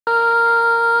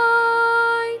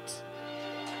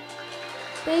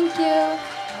Thank you.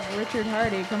 Richard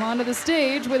Hardy, come onto the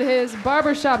stage with his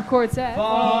barbershop quartet.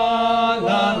 La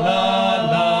la la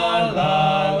la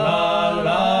la la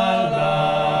la la.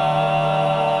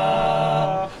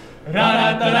 Ra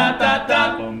da da da da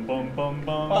da. Bum bum bum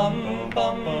bum bum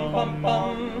bum bum bum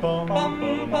bum bum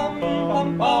bum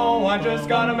bum. Oh, I just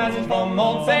got a message from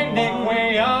old Saint Nick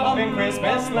way up in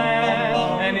Christmas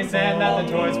land, and he said that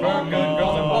the toys for good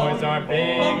girls and boys are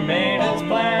being made as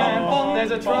planned.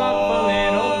 There's a truck for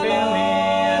little Billy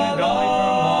and a dolly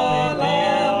for Molly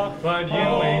Dear, but you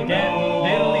ain't getting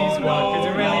diddly squat 'cause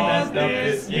you really messed up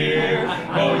this year.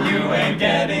 No, you ain't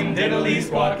getting diddly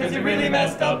squat 'cause you really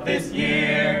messed up this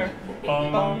year.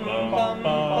 Bum, bum, bum, bum,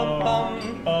 bum, bum,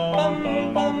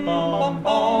 bum, bum, bum.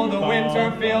 Oh, the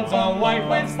winter fields are white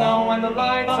with snow and the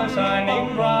lights are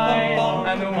shining bright,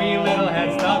 and the wee little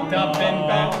head stuck up in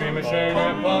bed dream of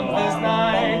sugar plums this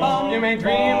night. You may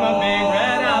dream of big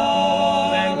red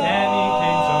apples and candy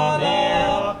canes so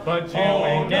dear, but you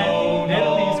ain't getting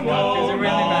diddly squat 'cause you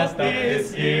really messed up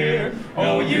this year.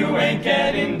 Oh, you ain't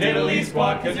getting diddly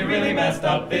squat 'cause you really messed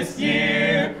up this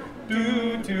year.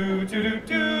 Do do do do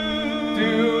do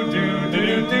do do do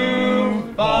do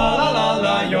do. La la la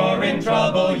la, you're in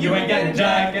trouble. You ain't getting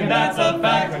jack, and that's a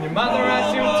fact. When your mother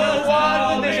asked you to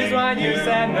wash the dishes, why you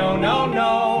said no, no,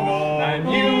 no, and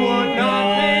you would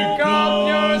not pick up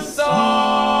your socks.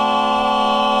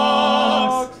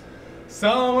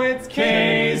 So it's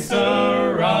que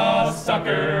sera,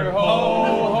 sucker, ho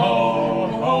ho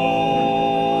ho.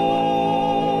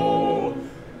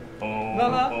 La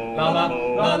la la la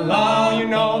la la. You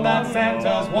know that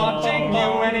Santa's watching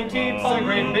you and he keeps a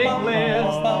great big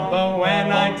list, but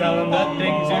when I tell him the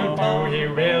things you do, he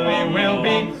really will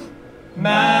be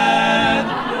mad.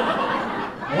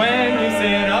 When you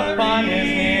sit up on his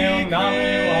knee, he'll knock you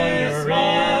on your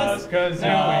ears, 'cause you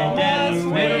ain't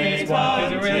getting diddly squat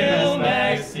 'cause you really messed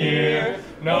next year.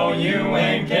 No, you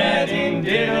ain't getting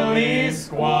diddly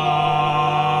squat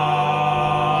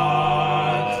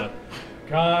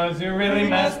 'cause you really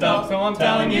messed up. So I'm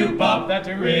telling you, Pop, that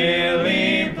you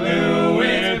really blew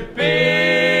it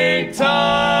big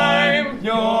time.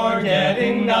 You're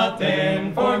getting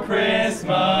nothing for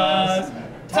Christmas.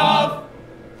 Tough.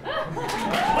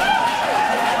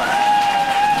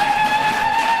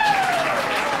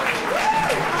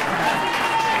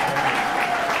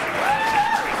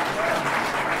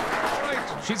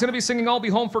 She's going to be singing I'll Be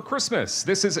Home for Christmas.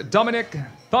 This is Dominic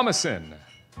Thomason.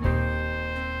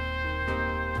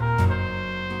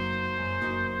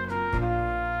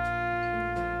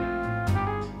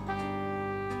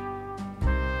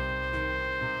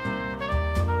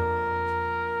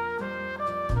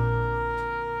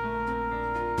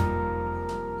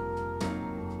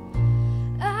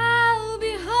 I'll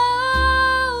be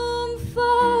home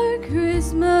for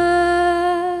Christmas.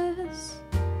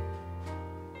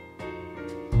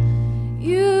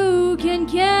 You can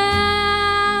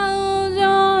count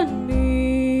on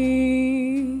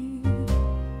me.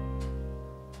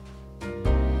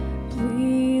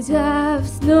 Please have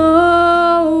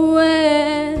snow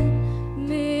and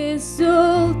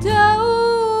mistletoe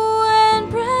and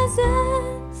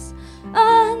presents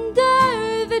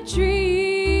under the tree.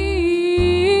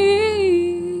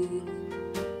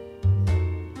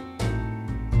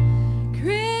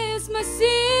 Christmas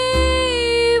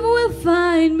Eve will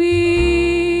find me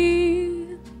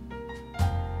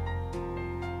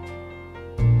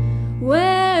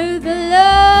where the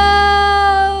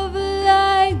love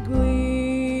light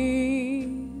gleams.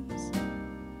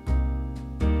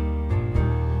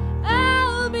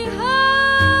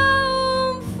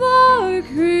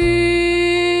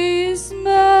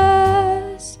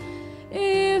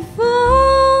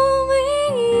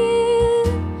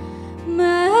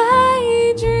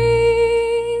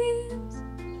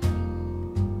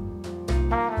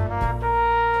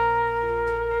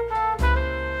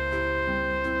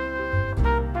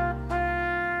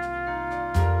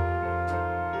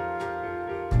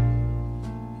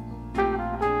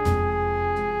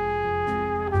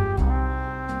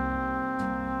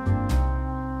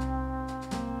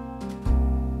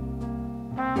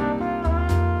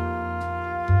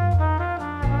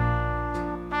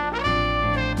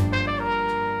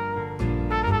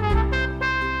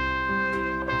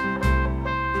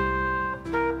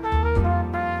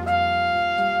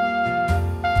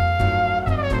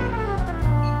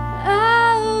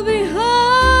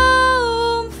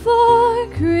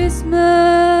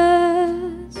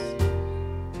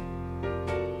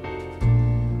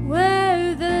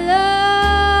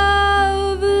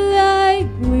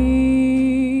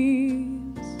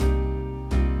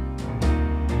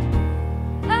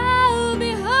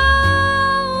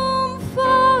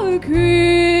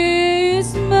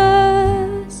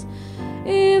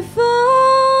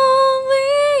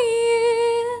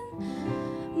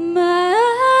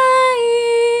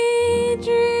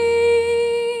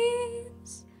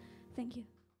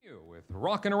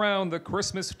 Rockin' Around the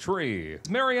Christmas Tree.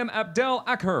 Miriam Abdel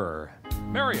Acker.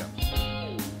 Miriam.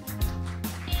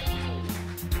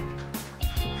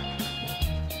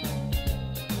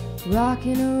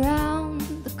 Rocking around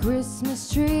the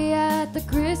Christmas tree at the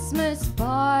Christmas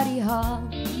party hall.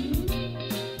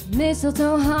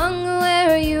 Mistletoe hung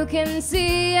where you can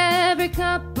see every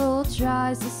couple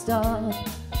tries to stop.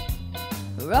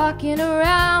 Rocking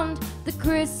around the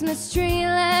Christmas tree,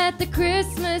 let the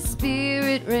Christmas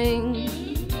spirit ring.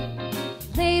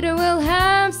 Later we'll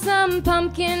have some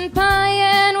pumpkin pie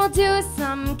and we'll do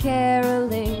some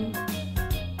caroling.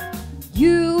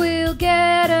 You will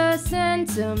get a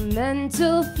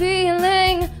sentimental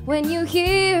feeling when you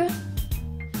hear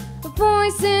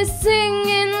voices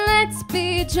singing, let's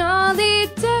be jolly.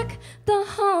 Deck the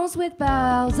halls with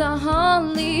boughs of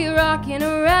holly. Rocking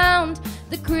around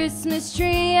the Christmas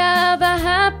tree, have a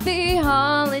happy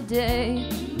holiday.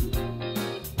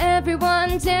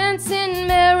 Everyone dancing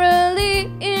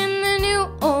merrily in the new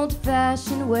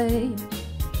old-fashioned way.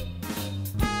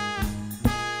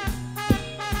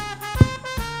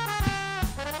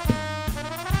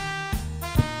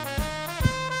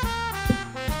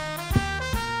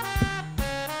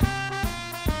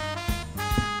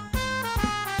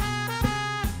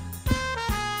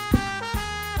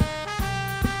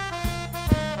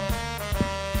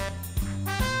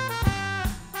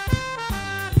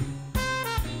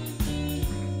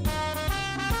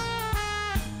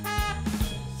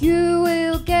 You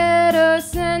will get a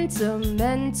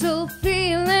sentimental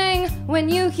feeling when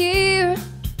you hear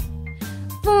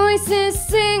voices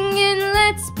singing,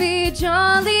 let's be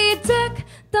jolly. Deck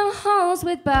the halls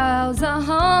with boughs of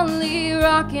holly.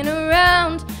 Rocking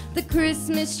around the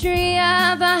Christmas tree,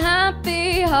 have a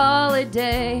happy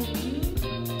holiday.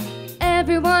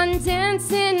 Everyone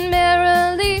dancing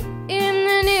merrily in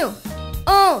the new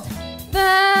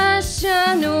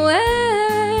old-fashioned way.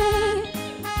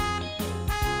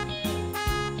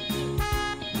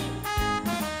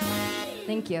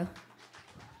 Thank you.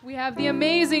 We have the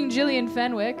amazing Jillian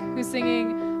Fenwick, who's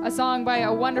singing a song by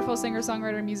a wonderful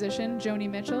singer-songwriter and musician, Joni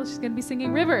Mitchell. She's going to be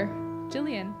singing River.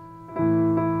 Jillian.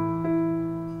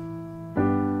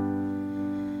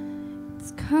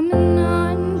 It's coming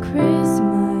on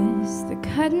Christmas, they're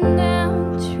cutting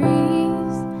down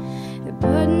trees, they're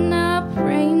putting up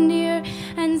reindeer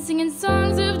and singing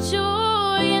songs of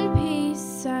joy and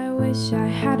peace. I wish I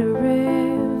had a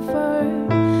river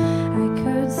I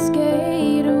could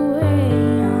skate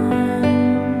away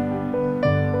on,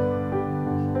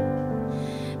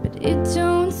 but it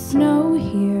don't snow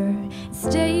here, it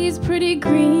stays pretty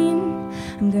green.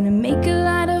 I'm gonna make a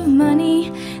lot of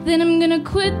money, then I'm gonna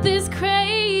quit this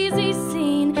crazy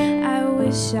scene. I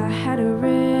wish I had a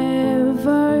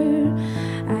river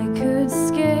I could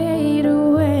skate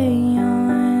away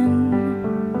on.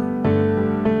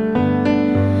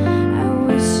 I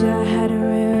wish I had a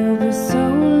river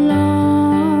so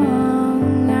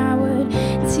long I would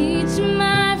teach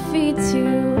my feet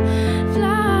to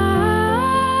fly.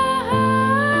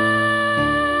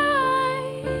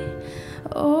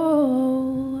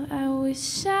 Oh, I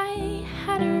wish I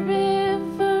had a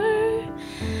river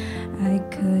I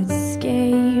could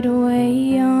skate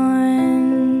away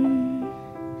on.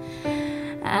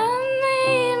 I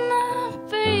made my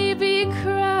baby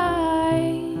cry.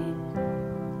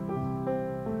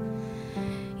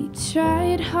 He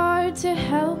tried hard to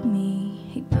help me,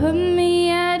 he put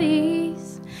me at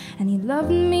ease, and he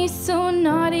loved me so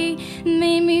naughty,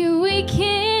 made me weak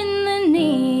in the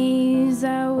knees.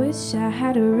 I wish I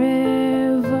had a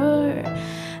river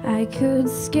I could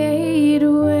skate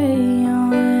away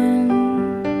on.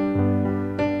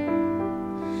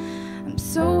 I'm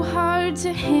so hard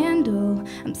to handle,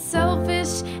 I'm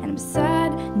selfish and I'm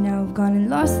sad. Now I've gone and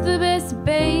lost the best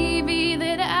baby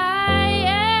that I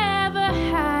ever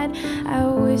had. I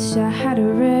wish I had a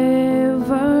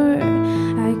river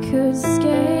I could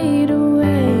skate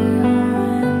away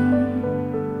on.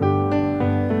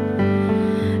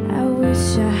 I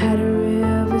wish I had a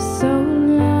river so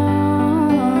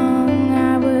long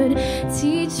I would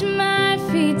teach my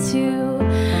feet to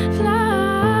fly.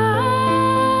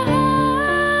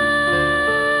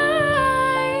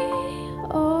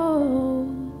 Oh,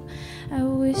 I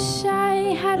wish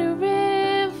I had a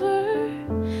river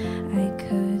I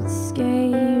could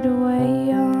skate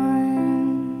away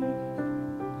on.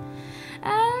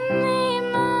 I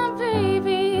made my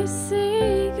baby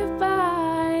say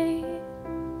goodbye.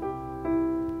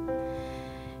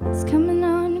 It's coming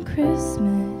on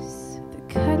Christmas, they're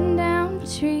cutting down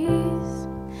trees,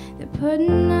 they're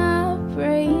putting up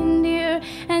reindeer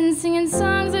and singing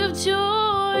songs of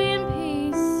joy and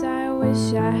peace. I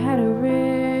wish I had a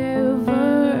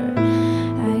river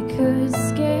could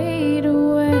skate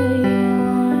away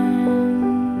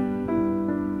on.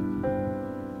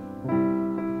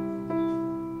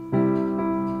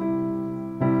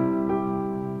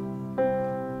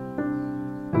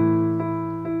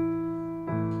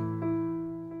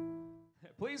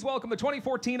 Please welcome the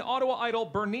 2014 Ottawa Idol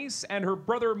Bernice and her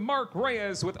brother Mark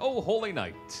Reyes with Oh Holy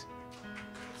Night.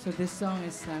 So this song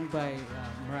is sung by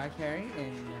Mariah Carey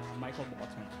and Michael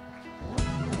Bolton.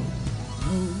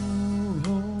 Oh,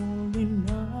 holy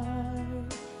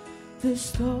night, the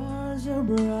stars are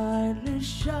brightly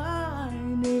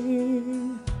shining.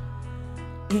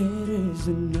 It is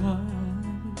the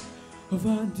night of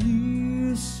our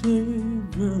dear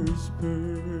Savior's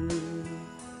birth.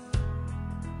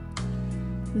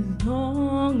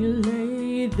 Long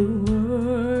lay the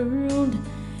world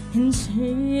in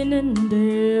sin and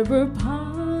ever pining,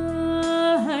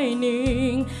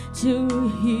 till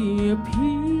he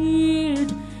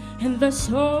appeared, and the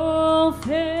soul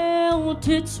felt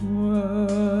its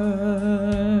worth.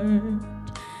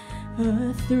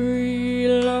 A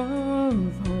thrill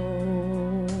of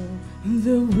hope,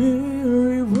 the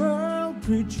weary world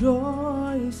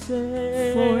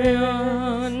rejoices, for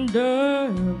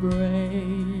yonder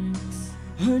breaks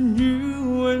a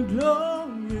new and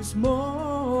glorious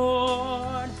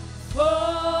morn. Fall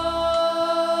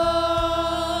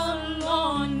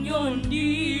on your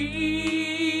knees,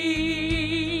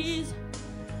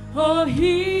 oh,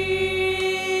 hear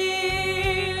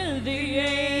the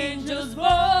angels' voices,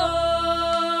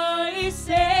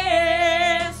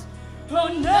 oh,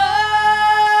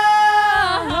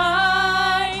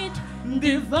 night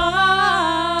divine,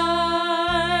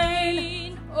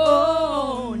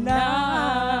 oh, night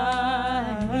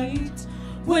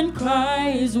when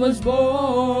Christ was born,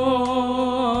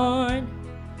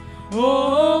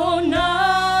 oh, night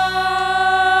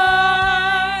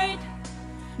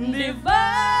divine,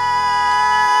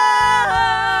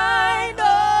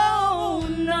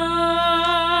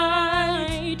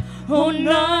 oh,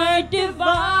 night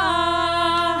divine.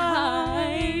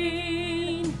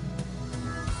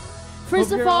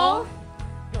 First of all,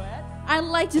 I'd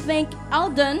like to thank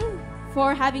Alden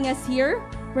for having us here.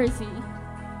 Where is he?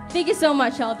 Thank you so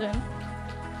much, Alden.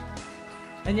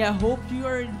 And yeah, I hope you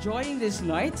are enjoying this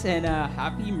night, and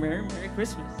happy Merry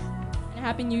Christmas. And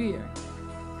Happy New Year.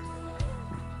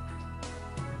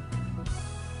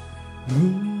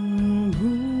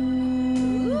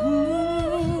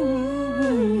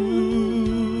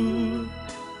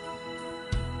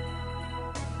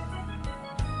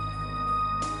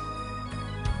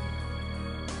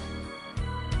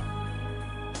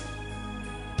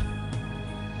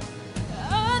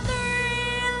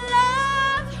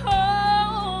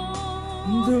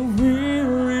 The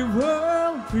weary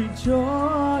world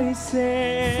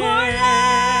rejoices, For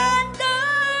yonder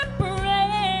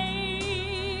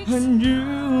breaks a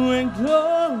new and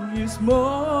glorious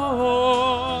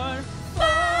morn. Fall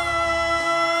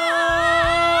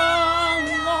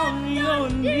on your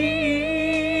knees,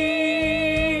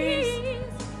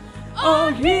 oh,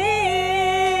 hear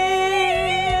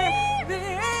the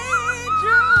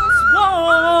angels'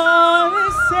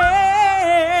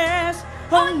 voices,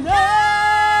 oh, night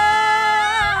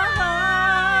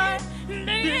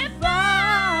divine,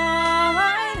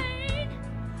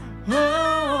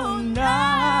 oh,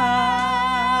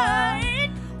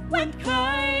 night when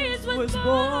Christ was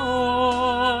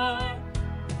born,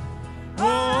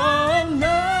 oh,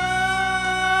 night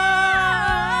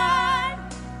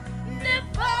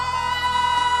divine,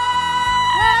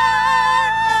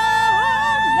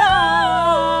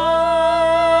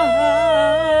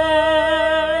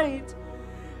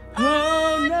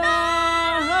 oh, night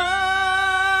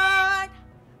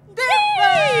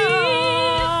divine.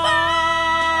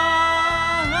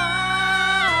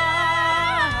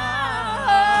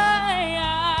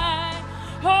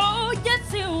 Oh,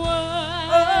 yes, it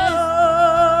was.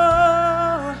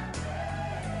 Oh,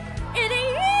 It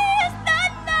is the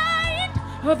night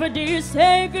of a dear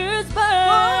Savior's birth.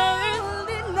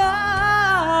 holy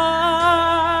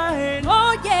night,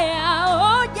 Oh, yeah,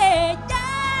 oh, yeah,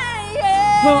 yeah,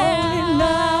 yeah. holy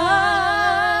night.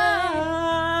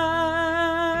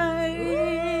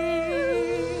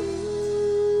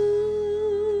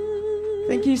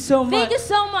 Thank you so much. Thank you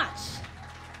so much.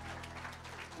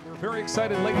 We're very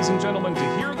excited, ladies and gentlemen,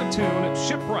 to hear the tune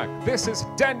Shipwreck. This is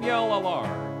Danielle Allard.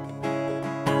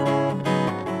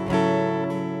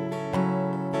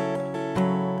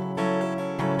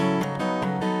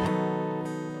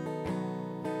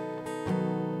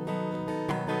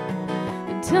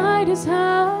 The tide is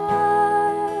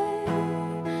high,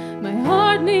 my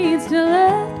heart needs to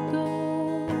let go.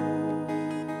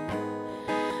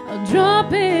 I'll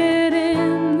drop it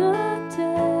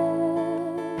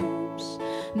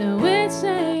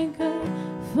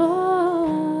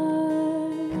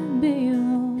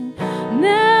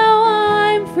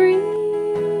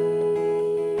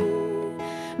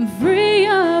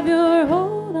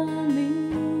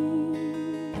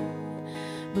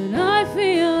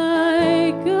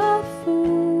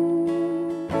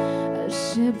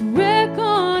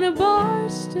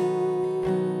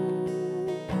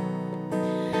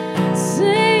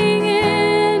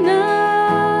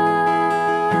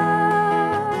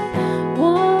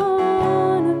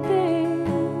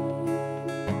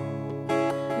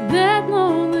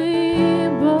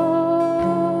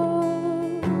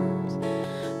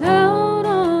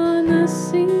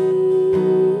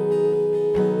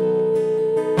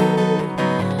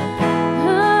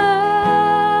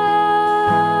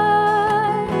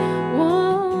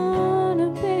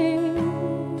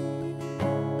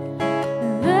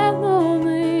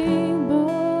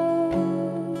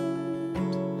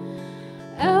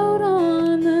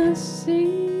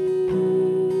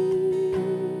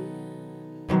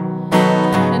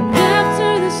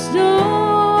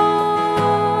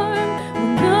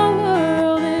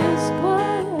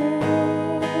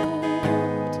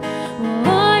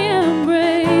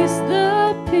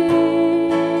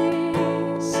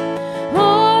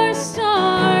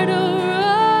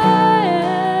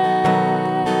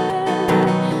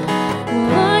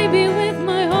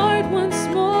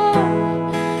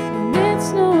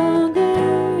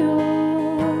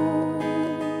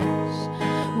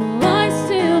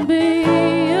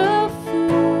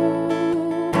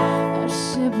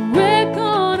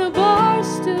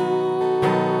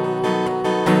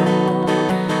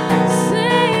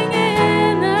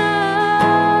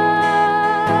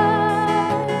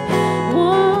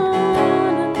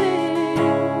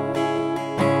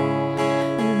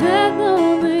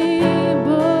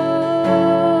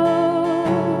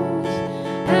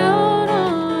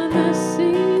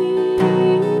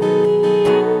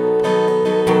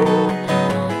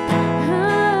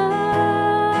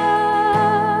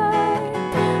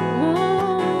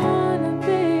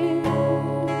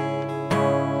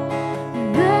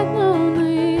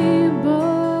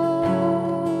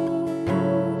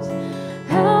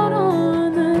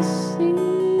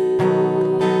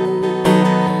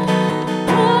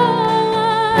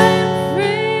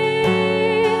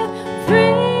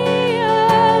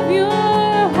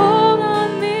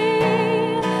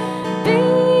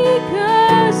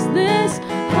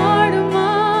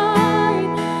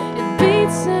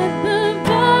my